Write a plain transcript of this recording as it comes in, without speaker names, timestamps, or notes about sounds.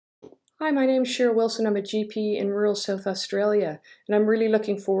Hi, my name is Sheila Wilson. I'm a GP in rural South Australia, and I'm really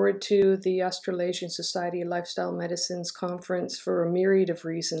looking forward to the Australasian Society of Lifestyle Medicine's conference for a myriad of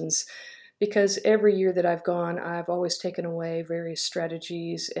reasons. Because every year that I've gone, I've always taken away various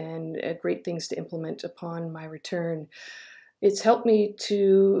strategies and great things to implement upon my return. It's helped me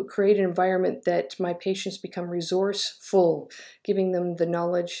to create an environment that my patients become resourceful, giving them the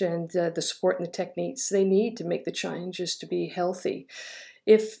knowledge and the support and the techniques they need to make the changes to be healthy.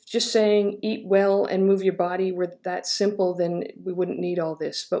 If just saying eat well and move your body were that simple, then we wouldn't need all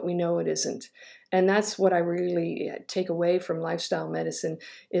this, but we know it isn't. And that's what I really take away from lifestyle medicine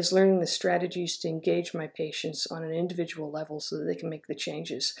is learning the strategies to engage my patients on an individual level so that they can make the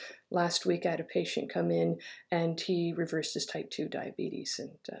changes. Last week I had a patient come in and he reversed his type 2 diabetes,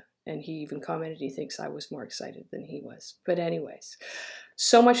 and he even commented he thinks I was more excited than he was. But anyways,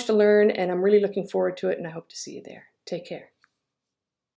 so much to learn, and I'm really looking forward to it, and I hope to see you there. Take care.